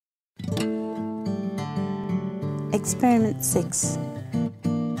Experiment 6.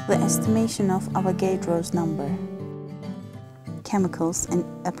 The estimation of Avogadro's number. Chemicals and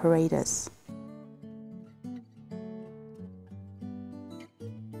apparatus.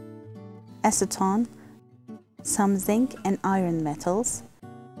 Acetone, some zinc and iron metals,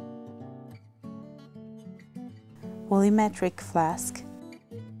 volumetric flask,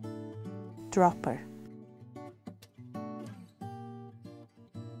 dropper.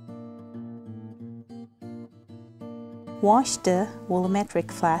 Wash the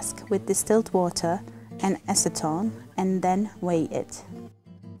volumetric flask with distilled water and acetone and then weigh it.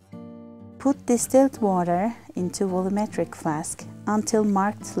 Put distilled water into volumetric flask until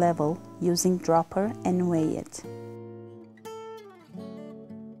marked level using dropper and weigh it.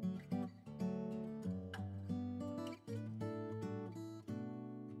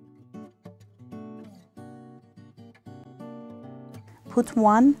 Put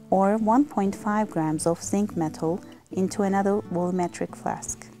 1 or 1.5 grams of zinc metal into another volumetric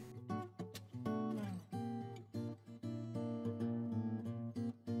flask.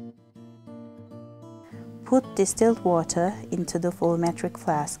 Put distilled water into the volumetric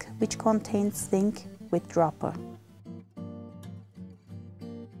flask, which contains zinc, with dropper.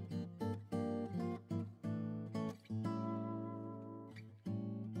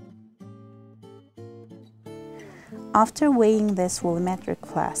 After weighing this volumetric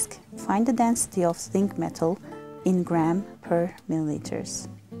flask, find the density of zinc metal in gram per milliliters.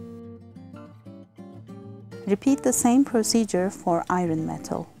 Repeat the same procedure for iron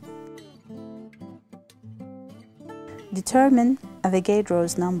metal. Determine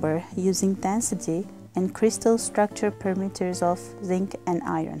Avogadro's number using density and crystal structure parameters of zinc and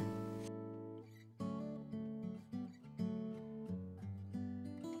iron.